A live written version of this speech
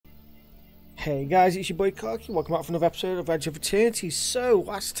Hey guys, it's your boy Corky. Welcome back for another episode of Edge of Eternity. So,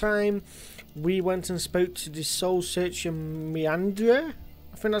 last time we went and spoke to the soul searcher Meandra,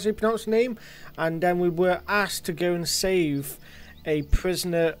 I think that's how you pronounce the name, and then we were asked to go and save a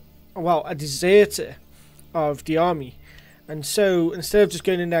prisoner, well, a deserter of the army. And so, instead of just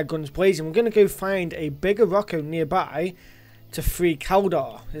going in there guns blazing, we're going to go find a big Orokko nearby to free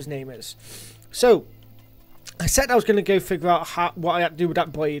Kaldar, his name is. So, I said I was going to go figure out what I had to do with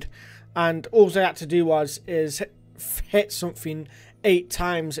that blade. And all I had to do was hit something 8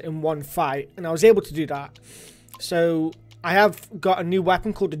 times in one fight, and I was able to do that. So I have got a new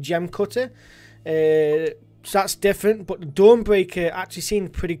weapon called the Gem Cutter. So that's different, but the Dawnbreaker actually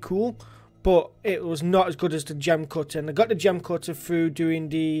seemed pretty cool, but it was not as good as the Gem Cutter. And I got the Gem Cutter through doing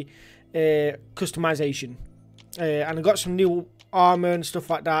the customization, and I got some new armor and stuff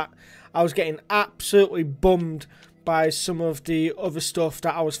like that. I was getting absolutely bummed by some of the other stuff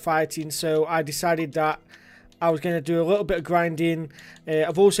that I was fighting, so I decided that I was going to do a little bit of grinding.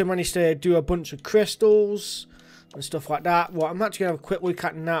 I've also managed to do a bunch of crystals and stuff like that. What I'm actually going to have a quick look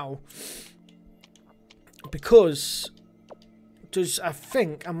at now, because I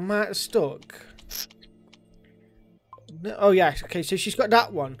think I might have stuck. Oh yeah, okay, so she's got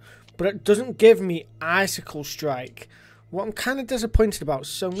that one, but it doesn't give me Icicle Strike. What I'm kind of disappointed about,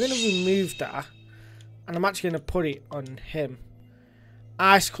 so I'm going to remove that. And I'm actually going to put it on him.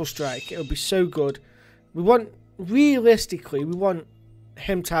 Icicle Strike. It'll be so good. Realistically, we want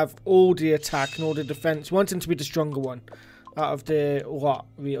him to have all the attack and all the defense. We want him to be the stronger one out of the lot,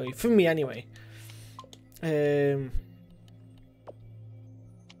 really. For me, anyway.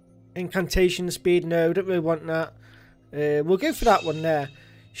 Incantation speed. No, don't really want that. We'll go for that one there.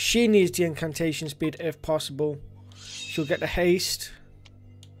 She needs the incantation speed if possible. She'll get the haste.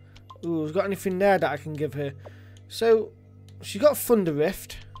 Ooh, has got anything there that I can give her? So, she's got Thunder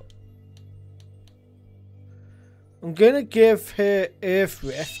Rift. I'm going to give her Earth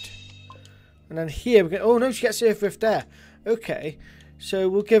Rift. And then here, oh no, she gets Earth Rift there. Okay, so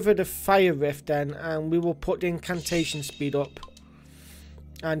we'll give her the Fire Rift then, and we will put the incantation speed up.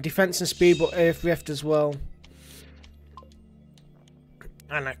 And defense and speed, but Earth Rift as well.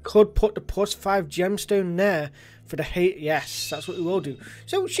 And I could put the +5 gemstone there for the hate. Yes, that's what we will do.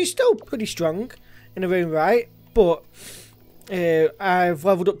 So she's still pretty strong in her own right, but I've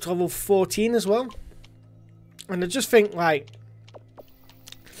leveled up to level 14 as well. And I just think, like,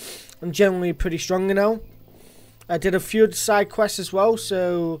 I'm generally pretty strong now. I did a few side quests as well,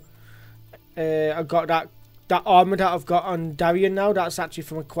 so I got that armor that I've got on Darien now. That's actually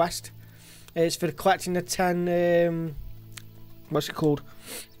from a quest. It's for collecting the 10 what's it called?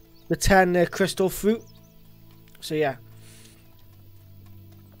 The 10 crystal fruit. So yeah.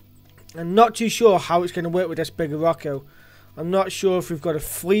 I'm not too sure how it's going to work with this big Orokko. I'm not sure if we've got to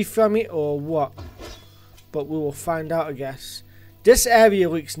flee from it or what. But we will find out, I guess. This area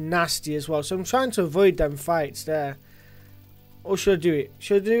looks nasty as well, so I'm trying to avoid them fights there. Or should I do it?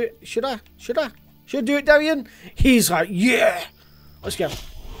 Should I do it? Should I? Should I? Should I do it, Darian? He's like, yeah! Let's go.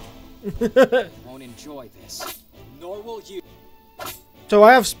 Won't enjoy this. Nor will you. So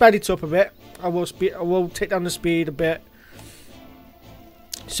I have sped it up a bit. I will take down the speed a bit.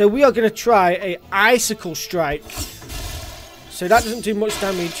 So we are going to try a Icicle Strike. So that doesn't do much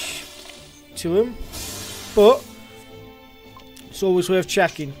damage to him, but it's always worth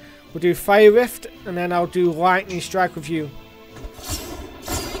checking. We'll do Fire Rift, and then I'll do Lightning Strike with you.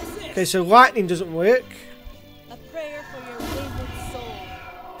 Okay, so Lightning doesn't work. A prayer for your wayward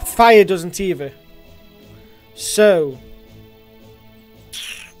soul. Fire doesn't either. So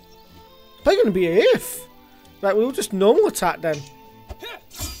it's probably going to be Earth. Like, we'll just normal attack then.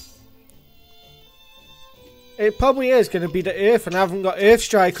 It probably is going to be the Earth, and I haven't got Earth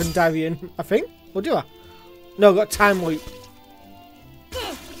Strike on Darien, I think. Or do I? No, I've got Time Loop.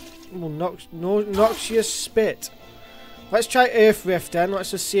 Oh, Noxious Spit. Let's try Earth Rift then. Let's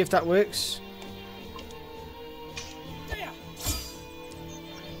just see if that works.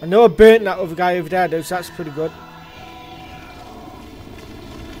 I know I burnt that other guy over there though, so that's pretty good.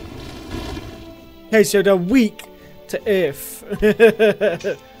 Okay, so they're weak to Earth.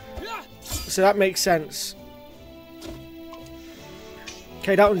 So that makes sense.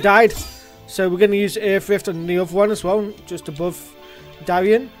 Okay, that one died. So we're going to use Earth Rift on the other one as well, just above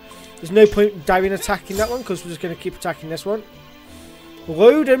Darien. There's no point Darien attacking that one, because we're just going to keep attacking this one.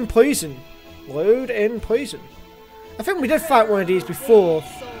 Load in poison. Load in poison. I think we did fight one of these before.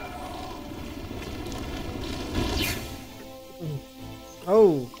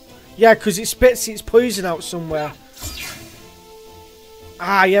 Oh. Yeah, because it spits its poison out somewhere.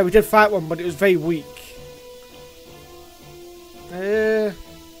 Ah, yeah, we did fight one, but it was very weak.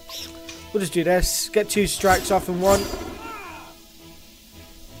 We'll just do this. Get 2 strikes off in one.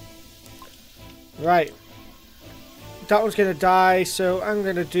 Right. That one's going to die, so I'm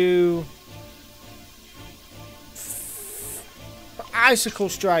going to do... Icicle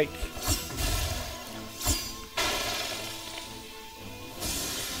Strike.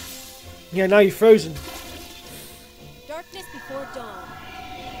 Yeah, now you're frozen. Darkness before dawn.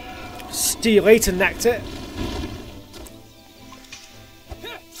 See you later, Nectar.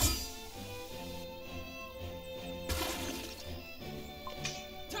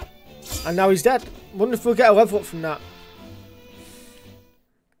 And now he's dead. Wonder if we'll get a level up from that.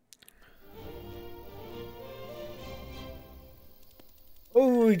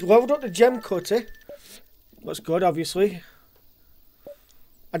 Oh, we leveled up the gem cutter. Looks good, obviously.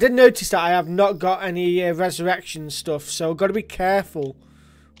 I did notice that I have not got any resurrection stuff, so I've got to be careful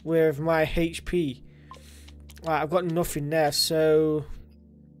with my HP. Right, I've got nothing there, so...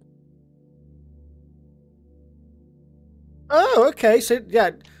 Oh, okay, so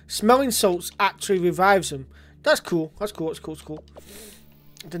yeah, smelling salts actually revives them. That's cool, that's cool, that's cool, that's cool.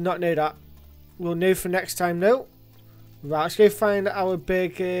 I did not know that. We'll know for next time, though. Right, let's go find our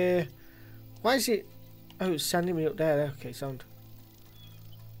big... Why is it... Oh, it's sending me up there. Okay, sound.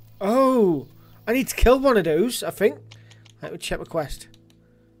 Oh! I need to kill one of those, I think. Let me check my quest.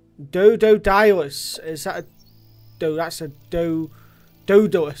 Dododilus. Is that a... No, that's a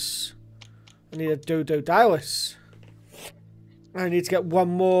Dodolus. I need a Dododilus. I need to get one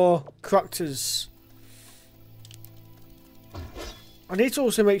more Croctors. I need to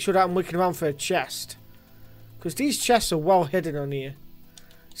also make sure that I'm looking around for a chest. Because these chests are well hidden on here.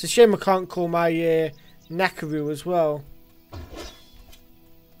 It's a shame I can't call my Nakaru as well.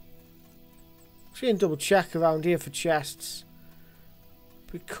 Just going to double check around here for chests.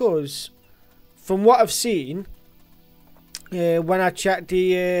 Because, from what I've seen, when I checked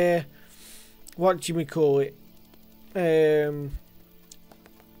the, what do we call it?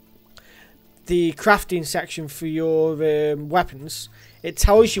 The crafting section for your weapons, it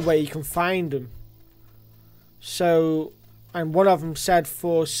tells you where you can find them. So, and one of them said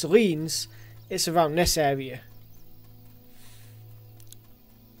for Selene's, it's around this area.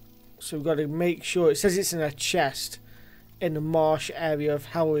 So we've got to make sure. It says it's in a chest in the marsh area of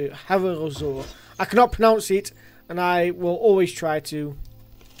Harilazor. I cannot pronounce it, and I will always try to.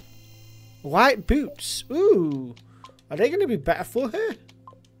 Light boots. Ooh. Are they going to be better for her?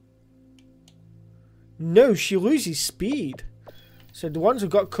 No, she loses speed. So the ones we've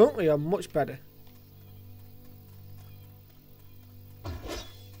got currently are much better.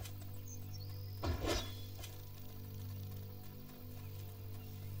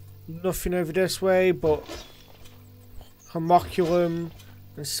 Nothing over this way but Homunculum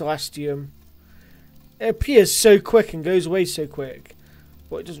and Celestium. It appears so quick and goes away so quick.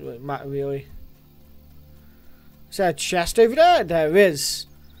 But it doesn't really matter really. Is there a chest over there? There is.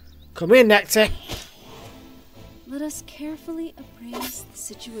 Come in, Nectar. Let us carefully appraise the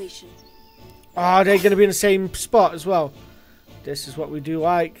situation. Are they going to be in the same spot as well? This is what we do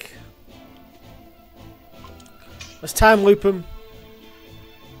like. Let's time loop them.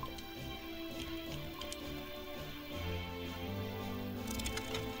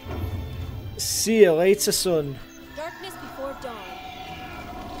 See you later, son. Darkness before dawn.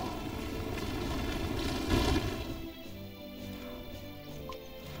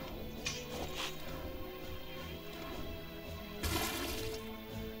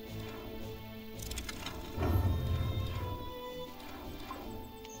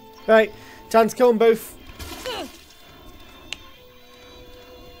 Right, time to kill them both.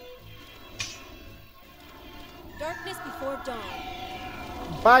 Darkness before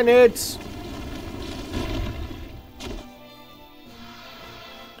dawn. Bye, nerds.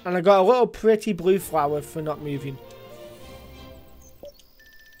 And I got a little pretty blue flower for not moving.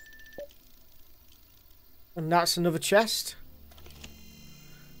 And that's another chest.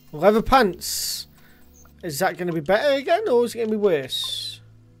 Leather pants. Is that going to be better again, or is it going to be worse?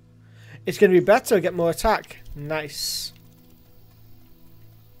 It's going to be better, get more attack. Nice.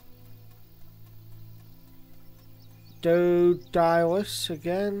 Dodilus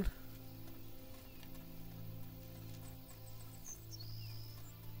again.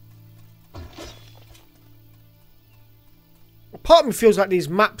 Part of me feels like these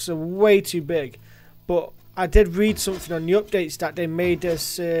maps are way too big, but I did read something on the updates that they made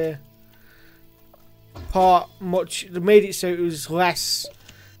this part much. They made it so it was less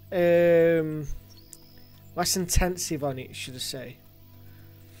intensive on it, should I say?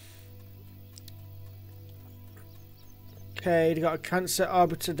 Okay, they got a cancer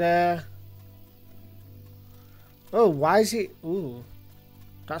arbiter there. Oh, why is it? Ooh.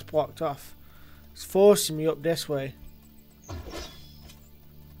 That's blocked off. It's forcing me up this way.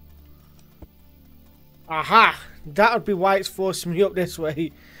 Aha! That would be why it's forcing me up this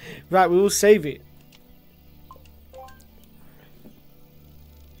way. Right, we will save it.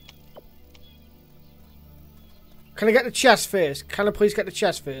 Can I get the chest first? Can I please get the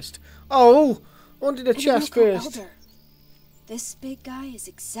chest first? Oh! I wanted the chest Orokko first. Elder. This big guy is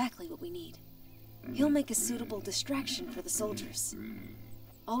exactly what we need. He'll make a suitable distraction for the soldiers.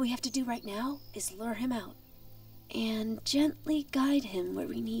 All we have to do right now is lure him out. And gently guide him where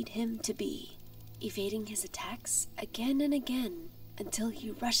we need him to be. Evading his attacks again and again until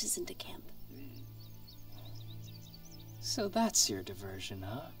he rushes into camp. So that's your diversion,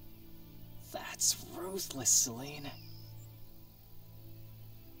 huh? That's ruthless, Celine.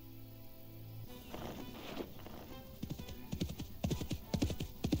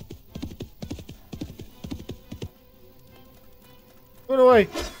 Run away.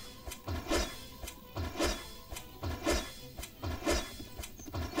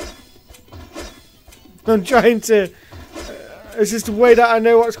 I'm trying to... it's just the way that I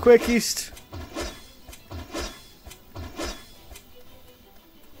know what's quickest.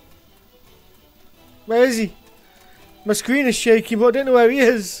 Where is he? My screen is shaking, but I don't know where he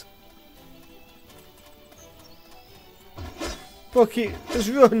is. Fuck it, just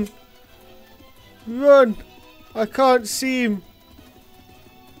run. Run. I can't see him.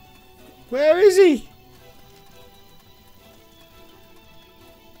 Where is he?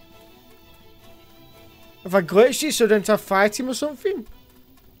 Have I glitched it so I don't have to fight him or something?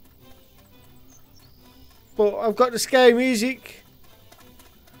 But I've got the scary music.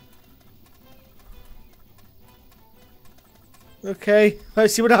 Okay,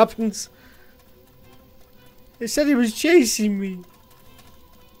 let's see what happens. It said he was chasing me.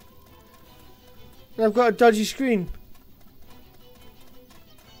 And I've got a dodgy screen.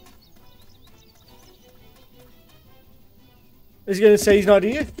 Is he going to say he's not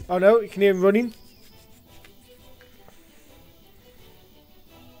here? Oh no, you can hear him running.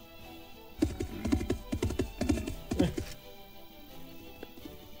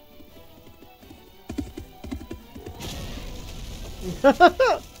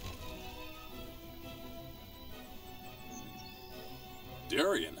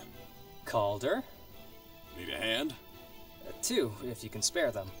 Darian, Calder? need a hand? 2, if you can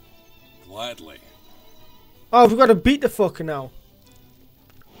spare them. Gladly. Oh, we've got to beat the fucker now.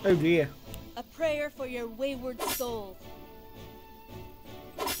 Oh dear. A prayer for your wayward soul.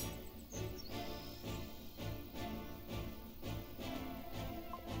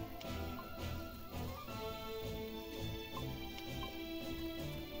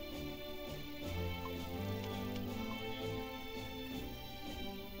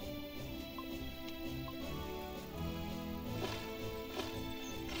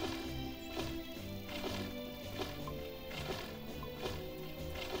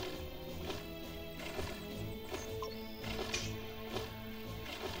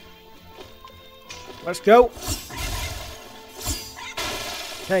 Let's go.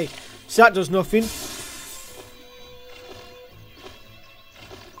 Okay, so that does nothing.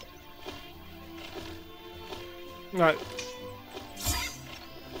 Right.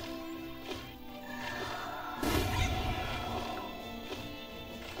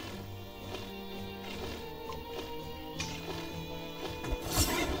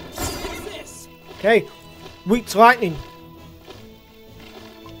 Okay, weak to lightning.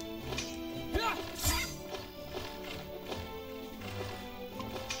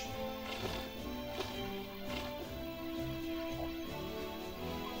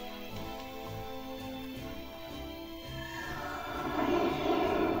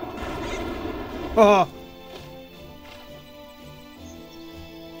 Oh.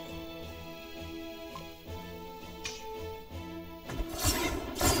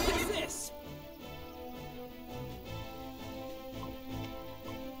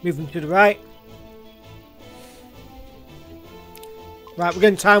 Moving to the right. Right, we're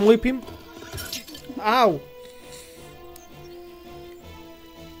going to time loop him. Ow.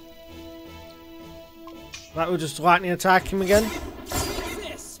 Right, we'll just lightning attack him again.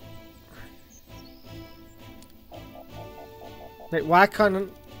 Wait, why can't I...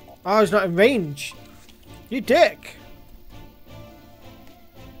 Oh, he's not in range. You dick.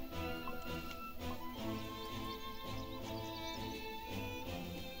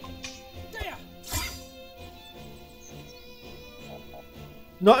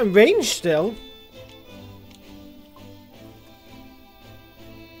 Not in range still.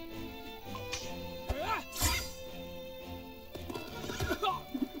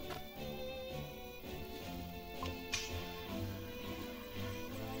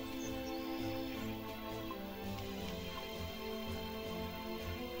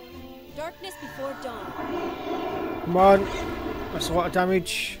 Darkness before dawn. Come on. That's a lot of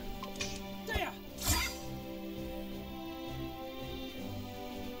damage.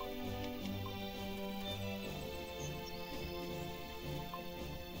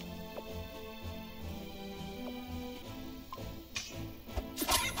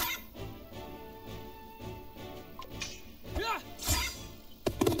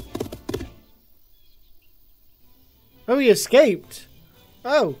 Oh, he escaped.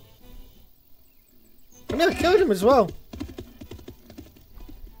 Oh. I never killed him as well.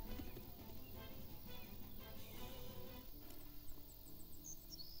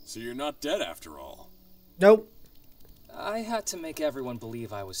 So you're not dead after all. Nope. I had to make everyone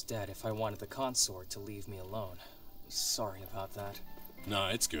believe I was dead if I wanted the consort to leave me alone. Sorry about that. Nah,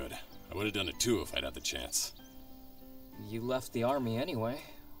 it's good. I would have done it too if I'd had the chance. You left the army anyway.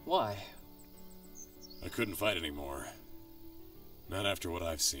 Why? I couldn't fight anymore. Not after what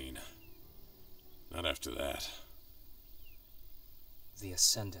I've seen. Not after that. The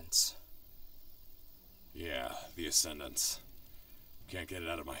Ascendants. Yeah, the Ascendants. Can't get it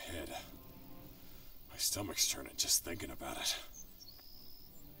out of my head. My stomach's turning just thinking about it.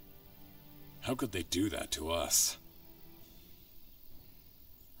 How could they do that to us?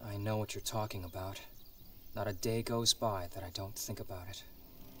 I know what you're talking about. Not a day goes by that I don't think about it.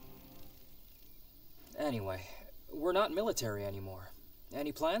 Anyway, we're not military anymore.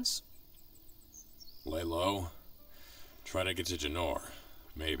 Any plans? Lay low. Try to get to Janor.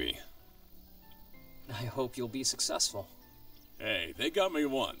 Maybe. I hope you'll be successful. Hey, they got me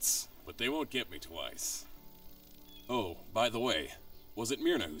once, but they won't get me twice. Oh, by the way, was it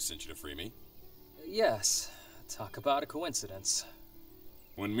Myrna who sent you to free me? Yes. Talk about a coincidence.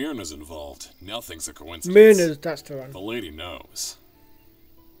 When Myrna's involved, nothing's a coincidence. Myrna's, that's the one. The lady knows.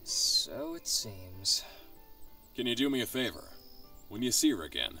 So it seems. Can you do me a favor? When you see her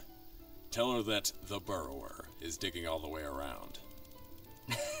again, tell her that the Burrower is digging all the way around.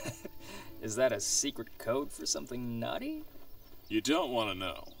 Is that a secret code for something naughty? You don't want to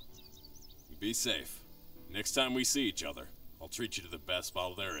know. Be safe. Next time we see each other, I'll treat you to the best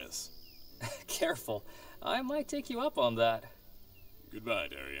bottle there is. Careful. I might take you up on that. Goodbye,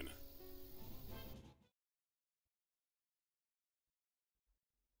 Darian.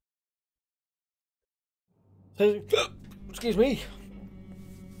 So, excuse me.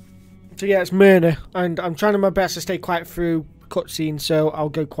 So yeah, it's Myrna, and I'm trying my best to stay quiet through cutscene, so I'll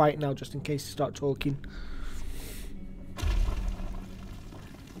go quiet now just in case I start talking.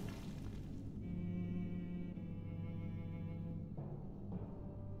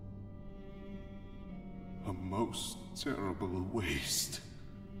 A most terrible waste.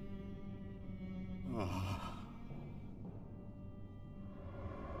 Ah.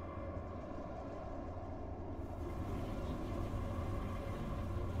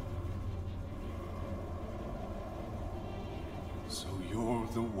 So you're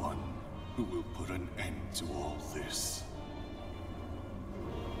the one who will put an end to all this.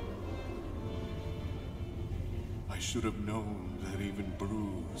 I should have known that even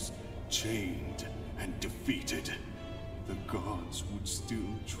bruised, chained, and defeated, the gods would still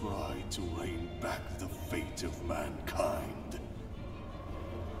try to rein back the fate of mankind.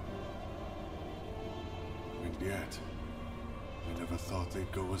 And yet, I never thought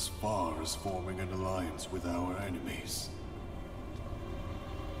they'd go as far as forming an alliance with our enemies.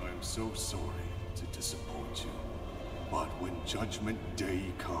 I'm so sorry to disappoint you, but when Judgment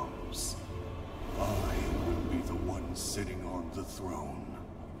Day comes, I will be the one sitting on the throne.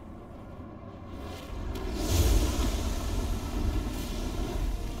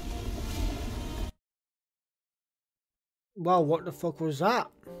 Wow, what the fuck was that?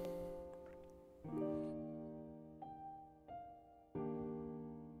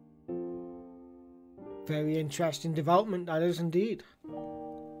 Very interesting development, that is indeed.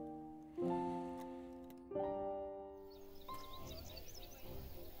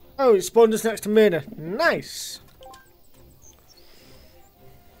 Oh, it spawned us next to Myrna. Nice!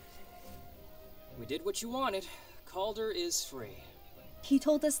 We did what you wanted. Calder is free. He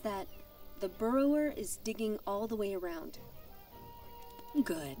told us that the Burrower is digging all the way around.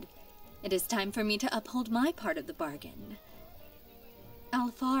 Good. It is time for me to uphold my part of the bargain.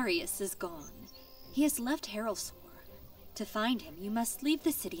 Alpharius is gone. He has left Harrelsor. To find him, you must leave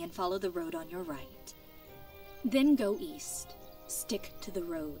the city and follow the road on your right. Then go east. Stick to the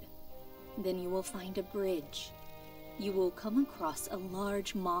road. Then you will find a bridge. You will come across a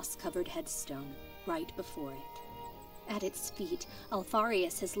large moss-covered headstone right before it. At its feet,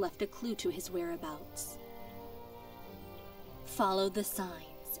 Alpharius has left a clue to his whereabouts. Follow the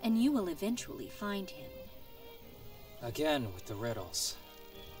signs, and you will eventually find him. Again with the riddles.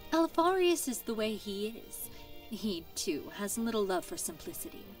 Alpharius is the way he is. He, too, has little love for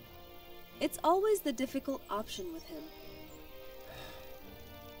simplicity. It's always the difficult option with him.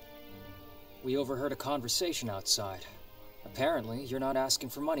 We overheard a conversation outside. Apparently, you're not asking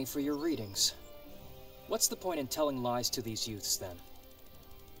for money for your readings. What's the point in telling lies to these youths, then?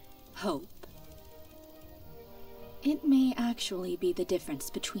 Hope. It may actually be the difference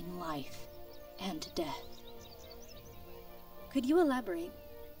between life and death. Could you elaborate?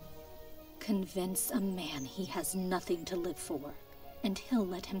 Convince a man he has nothing to live for, and he'll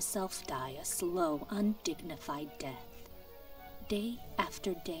let himself die a slow, undignified death. Day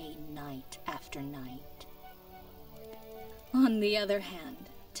after day, night after night. On the other hand,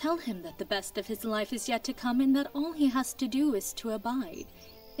 tell him that the best of his life is yet to come and that all he has to do is to abide,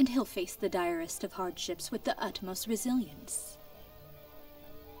 and he'll face the direst of hardships with the utmost resilience.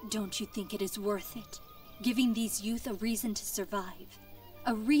 Don't you think it is worth it, giving these youth a reason to survive,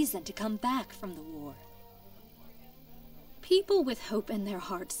 a reason to come back from the war? People with hope in their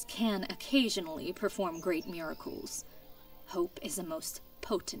hearts can occasionally perform great miracles. Hope is a most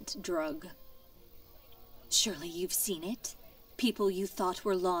potent drug. Surely you've seen it. People you thought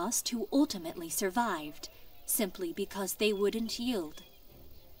were lost who ultimately survived, simply because they wouldn't yield.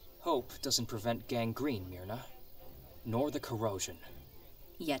 Hope doesn't prevent gangrene, Myrna. Nor the corrosion.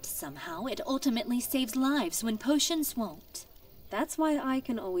 Yet somehow it ultimately saves lives when potions won't. That's why I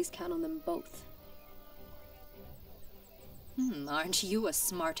can always count on them both. Aren't you a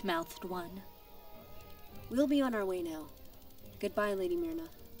smart-mouthed one? We'll be on our way now. Goodbye, Lady Myrna.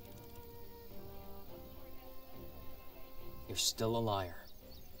 You're still a liar.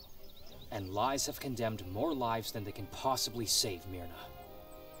 And lies have condemned more lives than they can possibly save, Myrna.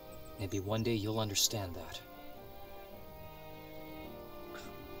 Maybe one day you'll understand that.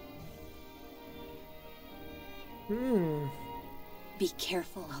 Be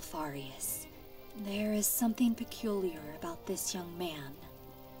careful, Alpharius. There is something peculiar about this young man.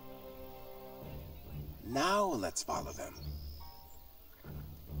 Now let's follow them.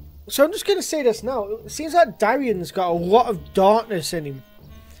 So I'm just going to say this now. It seems like Darian's got a lot of darkness in him.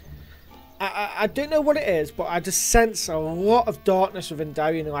 I don't know what it is, but I just sense a lot of darkness within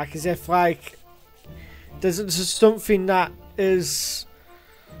Darian. Like, as if, like, there's something that is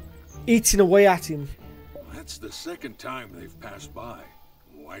eating away at him. That's the second time they've passed by.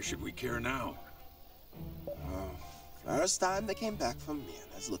 Why should we care now? First time they came back from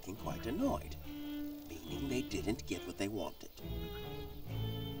Myrna's looking quite annoyed, meaning they didn't get what they wanted.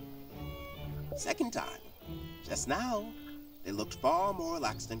 Second time, just now, they looked far more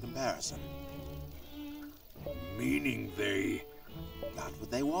relaxed in comparison. Meaning they... Got what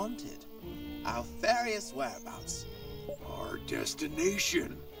they wanted. Alpharius' whereabouts. Our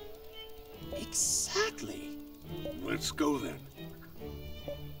destination. Exactly. Let's go then.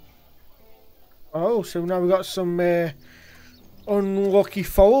 Oh, so now we've got some unlucky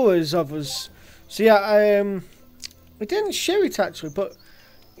followers of us. So yeah, we didn't share it actually, but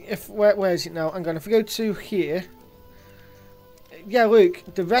if where is it now? Hang on, if we go to here, yeah,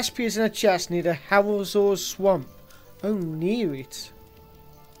 look, the recipe is in a chest near the Howlzor swamp. Oh, near it.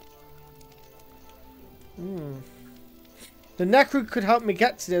 The Nakaru could help me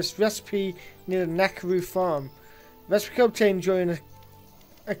get to this recipe near the Nakaru farm. Recipe obtained during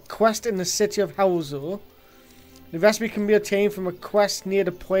a quest in the city of Howlzor. The recipe can be obtained from a quest near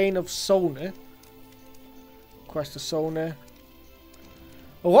the plain of Solna. Quest of Solna.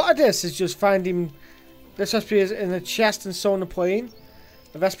 A lot of this is just finding... This recipe is in a chest in Solna Plain.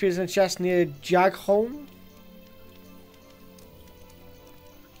 The recipe is in a chest near Jagholm.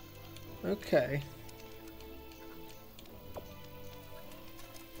 Okay.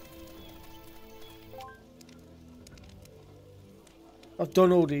 I've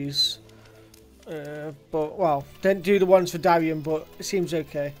done all these. But, well, didn't do the ones for Darian, but it seems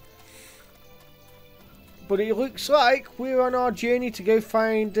okay. But it looks like we're on our journey to go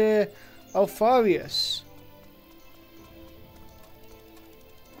find Alpharius.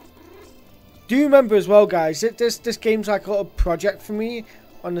 Do remember as well, guys, that this game's like a little project for me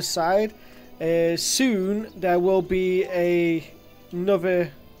on the side. Soon there will be another.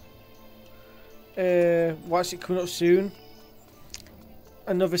 What's it coming up soon?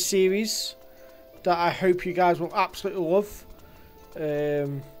 Another series that I hope you guys will absolutely love.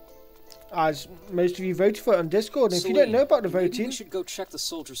 As most of you voted for it on Discord. And if you don't know about the voting, we should go check the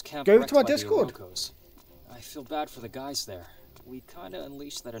soldiers' camp. Go to my Discord. I feel bad for the guys there. We kind of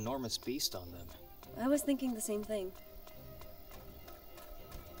unleashed that enormous beast on them. I was thinking the same thing.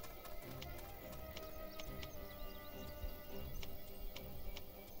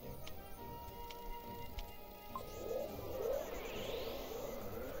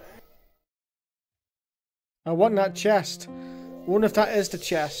 I want that chest. I wonder if that is the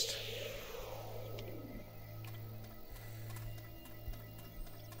chest.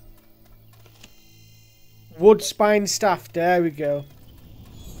 Wood spine staff. There we go.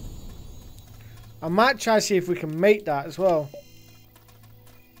 I might try to see if we can make that as well.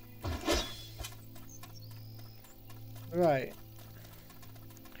 Right.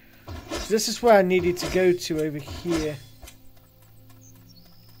 So this is where I needed to go to over here.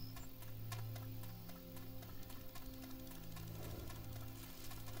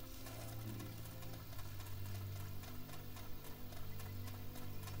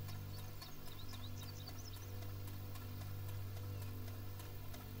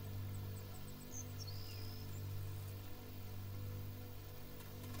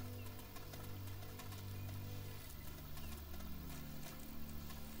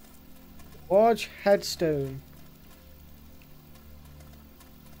 Large headstone.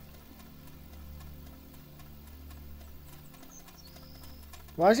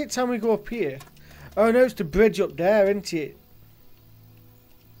 Why does it tell me to go up here? Oh no, it's the bridge up there, isn't it?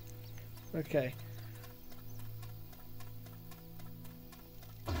 Okay.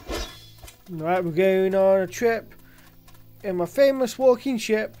 Right, we're going on a trip in my famous walking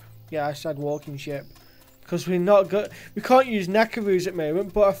ship. Yeah, I said walking ship. Because we're not good. We can't use Nekaroos at the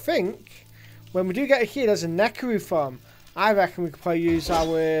moment, but I think when we do get here, there's a Nekaroo farm. I reckon we could probably use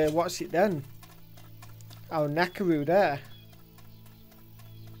our, what's it then? Our Nekaroo there.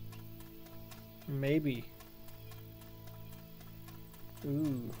 Maybe.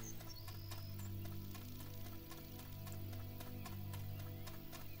 Ooh.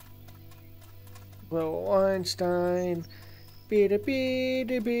 Well, Einstein.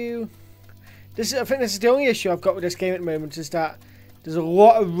 Bee-da-bee-da-boo. I think this is the only issue I've got with this game at the moment, is that there's a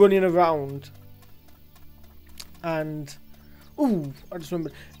lot of running around. And, ooh, I just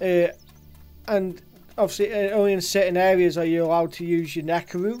remembered. And obviously, only in certain areas are you allowed to use your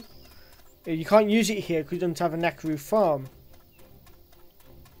Nekaroo. You can't use it here because you don't have a Nekaroo farm.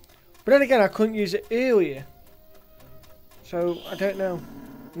 But then again, I couldn't use it earlier. So, I don't know.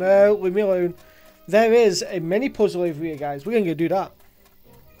 No, leave me alone. There is a mini puzzle over here, guys. We're going to go do that.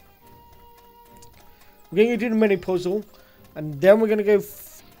 We're going to do the mini puzzle. And then we're going to go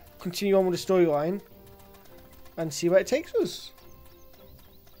continue on with the storyline. And see where it takes us.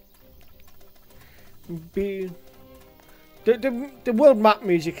 The world map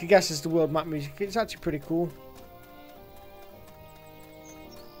music, I guess, is the world map music. It's actually pretty cool.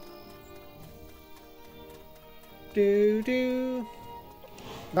 Do.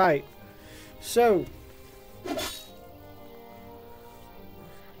 Right. So.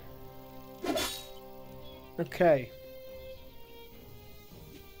 Okay.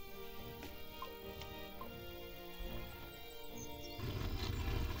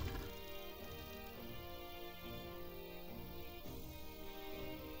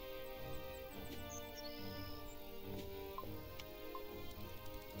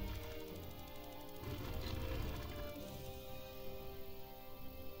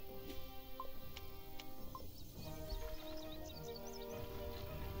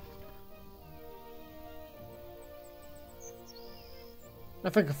 I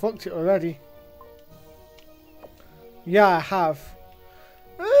think I fucked it already. Yeah, I have.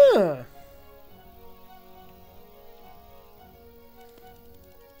 Ah.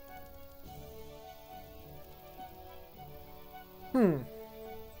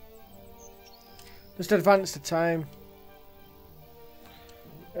 Just advance the time.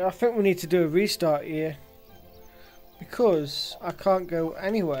 I think we need to do a restart here. Because I can't go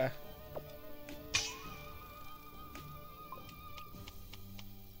anywhere.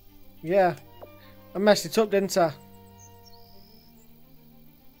 Yeah, I messed it up, didn't I?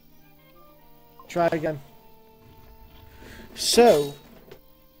 Try again. So,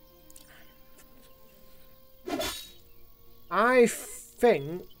 I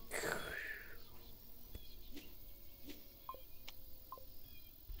think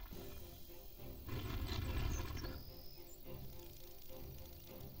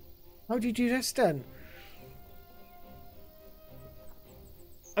how do you do this then?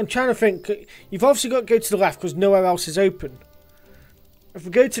 I'm trying to think. You've obviously got to go to the left because nowhere else is open. If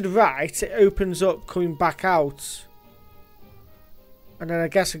we go to the right, it opens up coming back out. And then I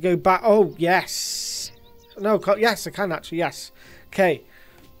guess I go back. Oh, yes. No, yes, I can actually. Yes. Okay.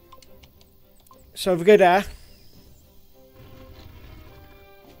 So if we go there.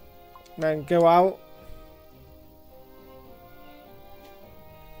 Then go out.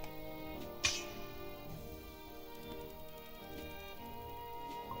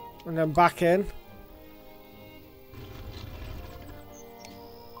 And then back in.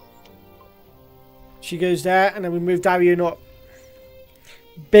 She goes there, and then we move Darian up.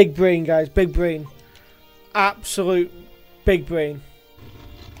 Big brain, guys. Big brain. Absolute big brain.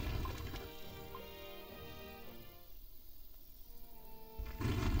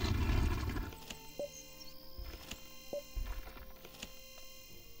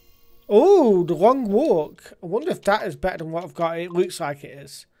 Oh, the long walk. I wonder if that is better than what I've got. It looks like it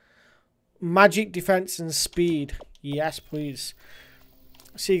is. Magic, defense, and speed. Yes, please.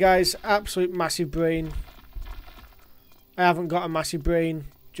 See, guys, absolute massive brain. I haven't got a massive brain.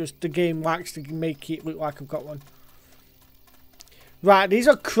 Just the game likes to make it look like I've got one. Right, these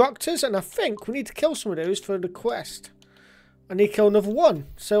are Croctors, and I think we need to kill some of those for the quest. I need to kill another one.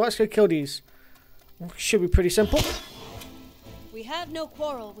 So let's go kill these. Should be pretty simple. We have no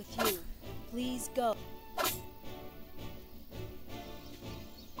quarrel with you. Please go. Take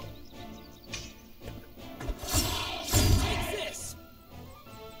this.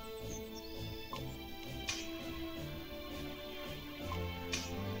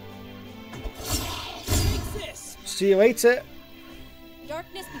 Take this. See you later.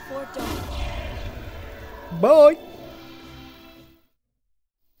 Darkness before dawn. Bye.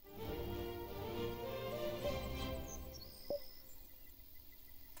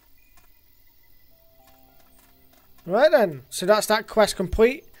 Right then, so that's that quest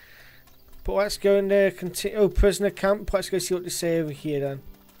complete. But let's go in there, continue. Oh, prisoner camp. Let's go see what they say over here then.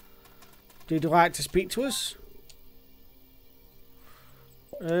 Do they like to speak to us?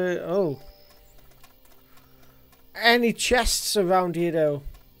 Oh. Any chests around here though?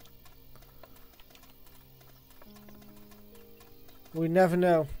 We never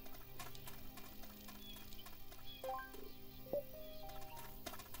know.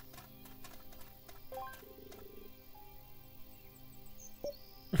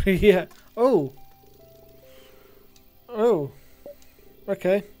 Yeah. Oh. Oh.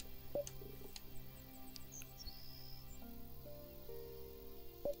 Okay.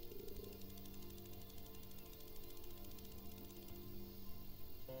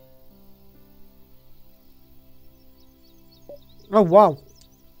 Oh, wow.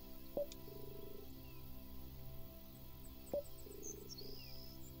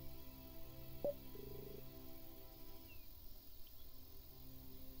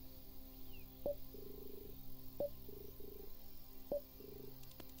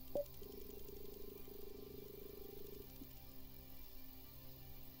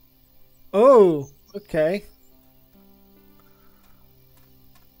 Oh, okay.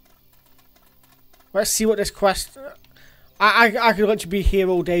 Let's see what this quest... I could literally be here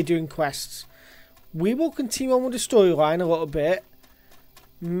all day doing quests. We will continue on with the storyline a little bit.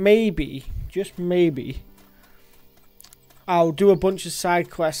 Maybe, just maybe, I'll do a bunch of side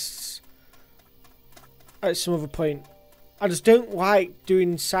quests at some other point. I just don't like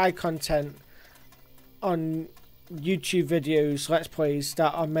doing side content on YouTube videos, Let's Plays,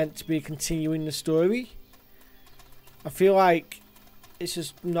 that are meant to be continuing the story. I feel like it's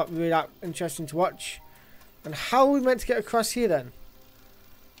just not really that interesting to watch. And how are we meant to get across here then?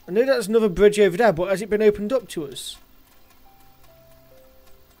 I know there's another bridge over there, but has it been opened up to us?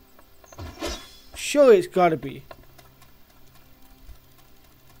 Surely it's gotta be.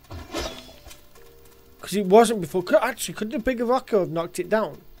 Because it wasn't before. Could the bigger Orokko have knocked it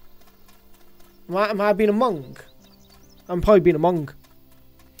down? Am I being a monk? I'm probably being a monk.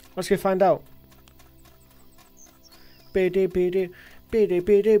 Let's go find out.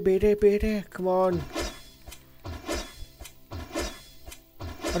 Come on.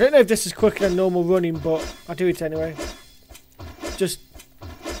 I don't know if this is quicker than normal running, but I do it anyway. Just...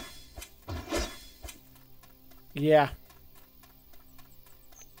 yeah.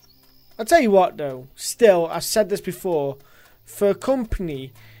 I'll tell you what though, still, I've said this before, for a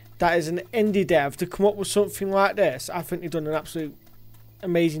company that is an indie dev to come up with something like this, I think they've done an absolute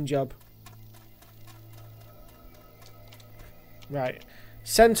amazing job. Right.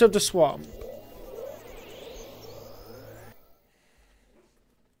 Centre of the swamp.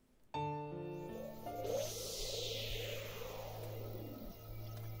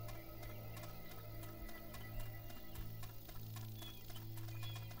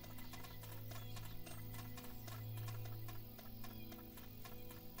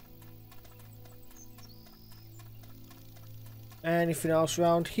 Anything else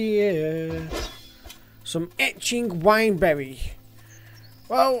around here? Some itching wineberry.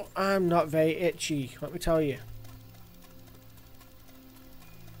 Well, I'm not very itchy, let me tell you.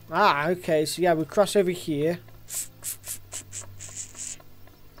 Ah, okay, so yeah, we cross over here.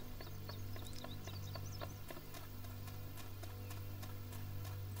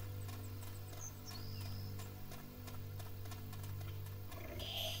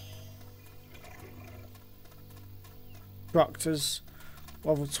 Proctor's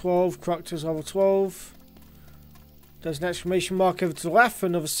level 12. Proctor's level 12. There's an exclamation mark over to the left for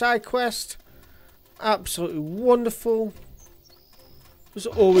another side quest. Absolutely wonderful. There's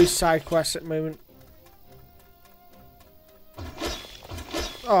always side quests at the moment.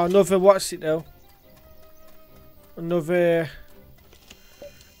 Oh, another, what's it though? Another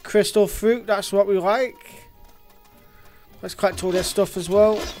crystal fruit, that's what we like. Let's collect all this stuff as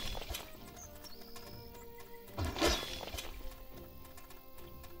well.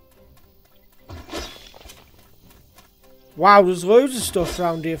 Wow, there's loads of stuff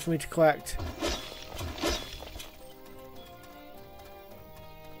around here for me to collect.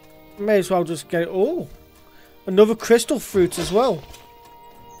 May as well just get it all. Another crystal fruit as well.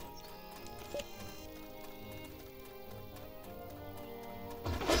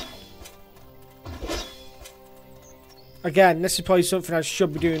 Again, this is probably something I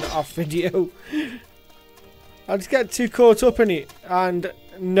should be doing off video. I just get too caught up in it. And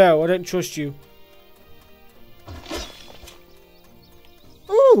no, I don't trust you.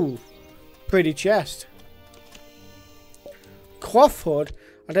 Ooh, pretty chest. Cloth hood.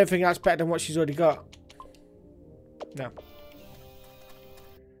 I don't think that's better than what she's already got. No.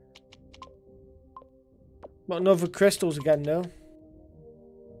 But another crystals again, though.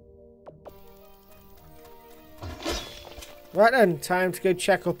 Right then, time to go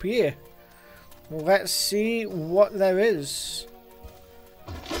check up here. Let's see what there is.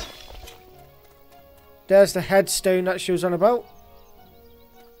 There's the headstone that she was on about.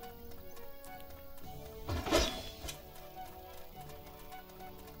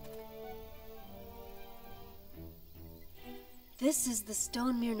 This is the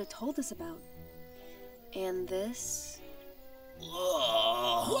stone Myrna told us about. And this?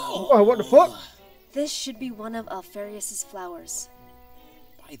 Oh, what the fuck? This should be one of Alpharius' flowers.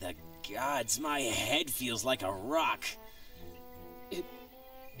 By the gods, my head feels like a rock. It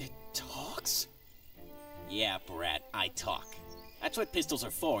talks? Yeah, Brat, I talk. That's what pistols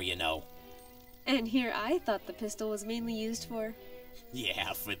are for, you know. And here I thought the pistol was mainly used for.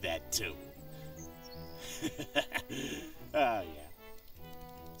 Yeah, for that too. Oh, yeah.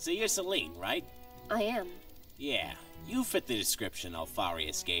 So you're Celine, right? I am. Yeah, you fit the description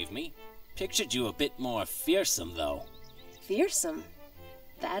Alpharius gave me. Pictured you a bit more fearsome, though. Fearsome?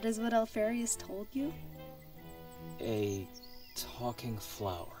 That is what Alpharius told you? A talking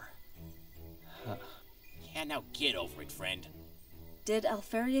flower. Huh. Yeah, now get over it, friend. Did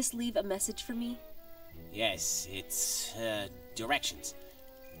Alpharius leave a message for me? Yes, it's, directions.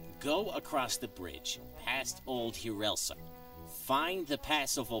 Go across the bridge, past Old Hirelsa. Find the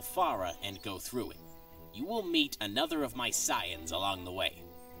Pass of Ulfara and go through it. You will meet another of my scions along the way.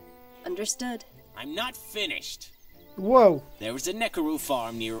 Understood. I'm not finished. Whoa. There is a Nekaru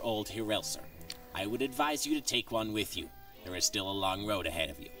farm near Old Hirelsa. I would advise you to take one with you. There is still a long road ahead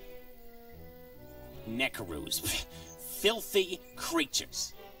of you. Nekarus. Filthy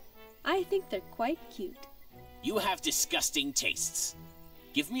creatures. I think they're quite cute. You have disgusting tastes.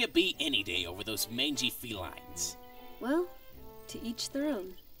 Give me a B any day over those mangy felines. Well, to each their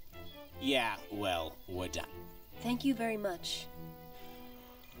own. Yeah, well, we're done. Thank you very much.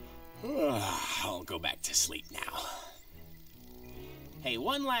 I'll go back to sleep now. Hey,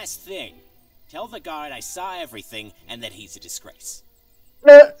 one last thing. Tell the guard I saw everything and that he's a disgrace.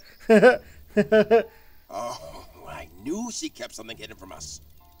 Oh, I knew she kept something hidden from us.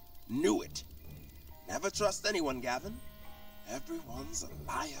 Knew it. Never trust anyone, Gavin. Everyone's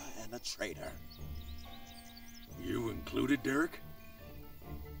a liar and a traitor. You included, Derek?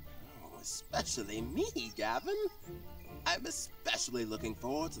 Oh, especially me, Gavin. I'm especially looking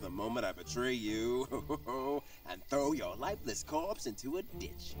forward to the moment I betray you and throw your lifeless corpse into a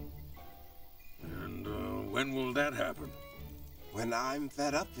ditch. And when will that happen? When I'm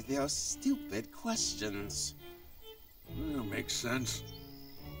fed up with your stupid questions. Well, makes sense.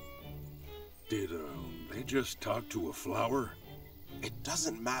 Did they just talk to a flower? It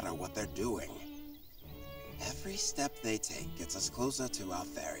doesn't matter what they're doing. Every step they take gets us closer to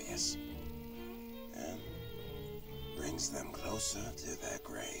Alpharius. And brings them closer to their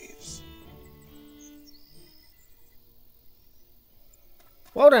graves.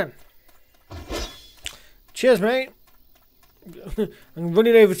 Well then. Cheers, mate. I'm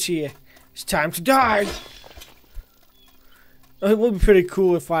running over to you. It's time to die. It would be pretty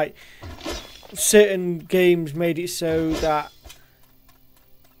cool if, like, certain games made it so that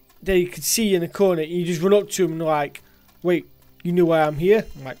they could see you in the corner and you just run up to them and like, wait, you know why I'm here?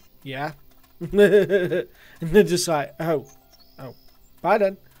 I'm like, yeah. And they're just like, oh, bye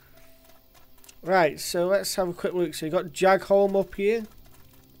then. Right, so let's have a quick look. So you got Jagholm up here.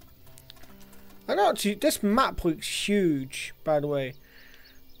 I know this map looks huge, by the way.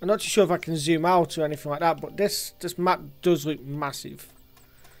 I'm not too sure if I can zoom out or anything like that, but this map does look massive.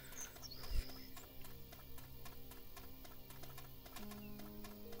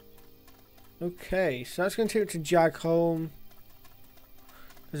 Okay, so that's going to take it to Jagholm.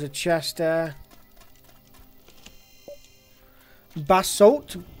 There's a chest there.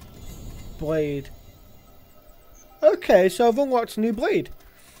 Basalt blade. Okay, so I've unlocked a new blade.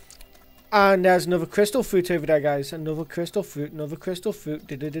 And there's another crystal fruit over there, guys. Another crystal fruit, another crystal fruit.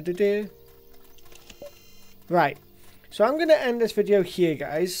 Right. So I'm going to end this video here,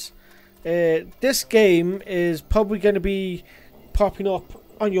 guys. This game is probably going to be popping up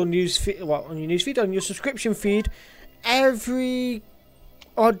on your news feed, on your subscription feed every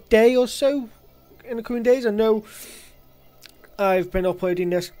odd day or so in the coming days. I know I've been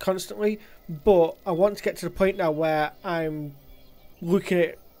uploading this constantly, but I want to get to the point now where I'm looking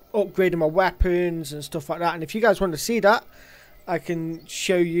at upgrading my weapons and stuff like that. And if you guys want to see that, I can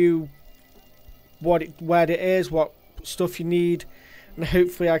show you where it is, what stuff you need, and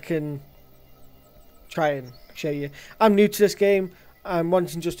hopefully I can try and show you. I'm new to this game. I'm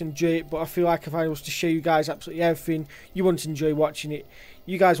wanting to just enjoy it, but I feel like if I was to show you guys absolutely everything, you want to enjoy watching it.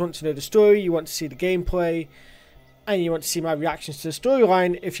 You guys want to know the story, you want to see the gameplay, and you want to see my reactions to the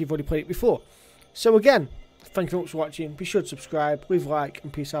storyline if you've already played it before. So again, thank you very much for watching. Be sure to subscribe, leave a like,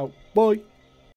 and peace out. Bye.